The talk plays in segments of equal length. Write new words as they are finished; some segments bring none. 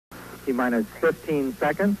T-minus 15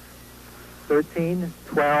 seconds. 13,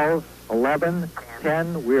 12, 11,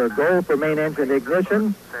 10. We are go for main engine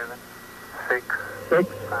ignition. 7, 6. 6.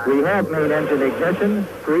 We have main engine ignition.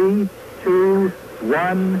 3, 2,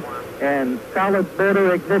 1. And solid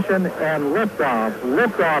motor ignition and liftoff.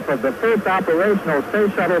 Liftoff of the first operational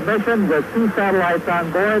space shuttle mission with 2 satellites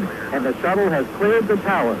on board, and the shuttle has cleared the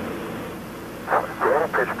tower. Roll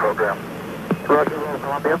pitch program. Roger, roll,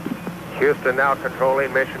 Columbia. Houston now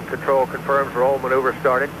controlling. Mission control confirms roll maneuver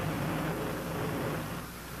started.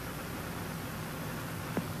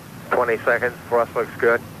 20 seconds. Thrust looks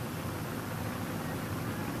good.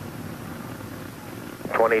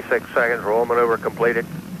 26 seconds. Roll maneuver completed.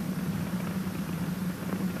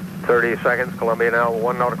 30 seconds. Columbia now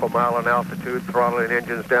 1 nautical mile in altitude. Throttling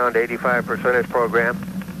engines down to 85% as programmed.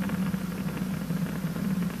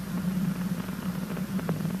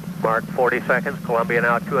 Mark 40 seconds. Columbia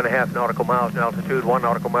now 2.5 nautical miles in altitude, 1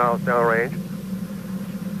 nautical miles downrange.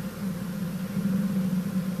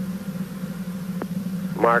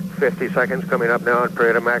 Mark 50 seconds. Coming up now in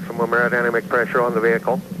period of maximum aerodynamic pressure on the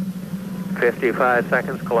vehicle. 55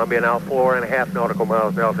 seconds. Columbia now 4.5 nautical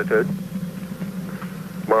miles in altitude.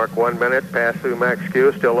 Mark 1 minute. Pass through max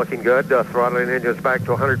Q. Still looking good. Throttling engines back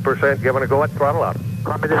to 100%. Giving a go at throttle up.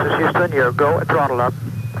 Columbia, this is Houston. You're go at throttle up.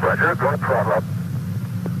 Roger, go at throttle up.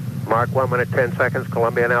 Mark 1 minute 10 seconds.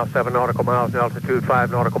 Columbia now 7 nautical miles in altitude,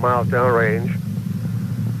 5 nautical miles downrange.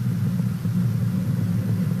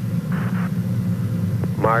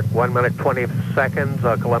 Mark 1 minute 20 seconds.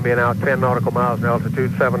 Columbia now 10 nautical miles in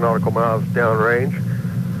altitude, 7 nautical miles downrange.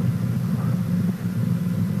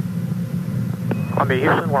 Columbia,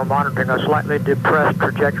 Houston, we're monitoring a slightly depressed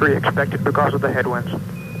trajectory expected because of the headwinds.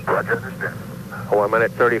 Roger, understand. 1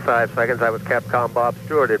 minute 35 seconds. I was Capcom Bob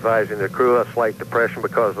Stewart advising the crew a slight depression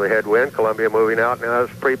because of the headwind. Columbia moving out now as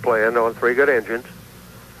pre-planned on 3 good engines.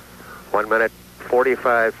 1 minute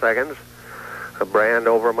 45 seconds. Brand,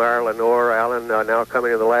 Overmyer, Lenoir, Allen now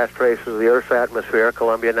coming in the last traces of the Earth's atmosphere.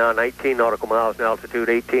 Columbia now 19 nautical miles in altitude,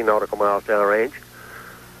 18 nautical miles downrange.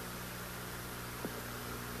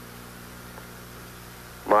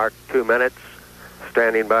 Mark 2 minutes.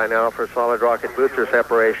 Standing by now for solid rocket booster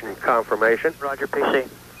separation confirmation. Roger, PC.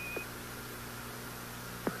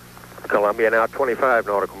 Columbia now 25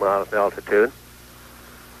 nautical miles in altitude.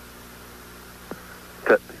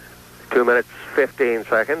 2 minutes 15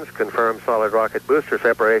 seconds. Confirmed solid rocket booster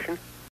separation.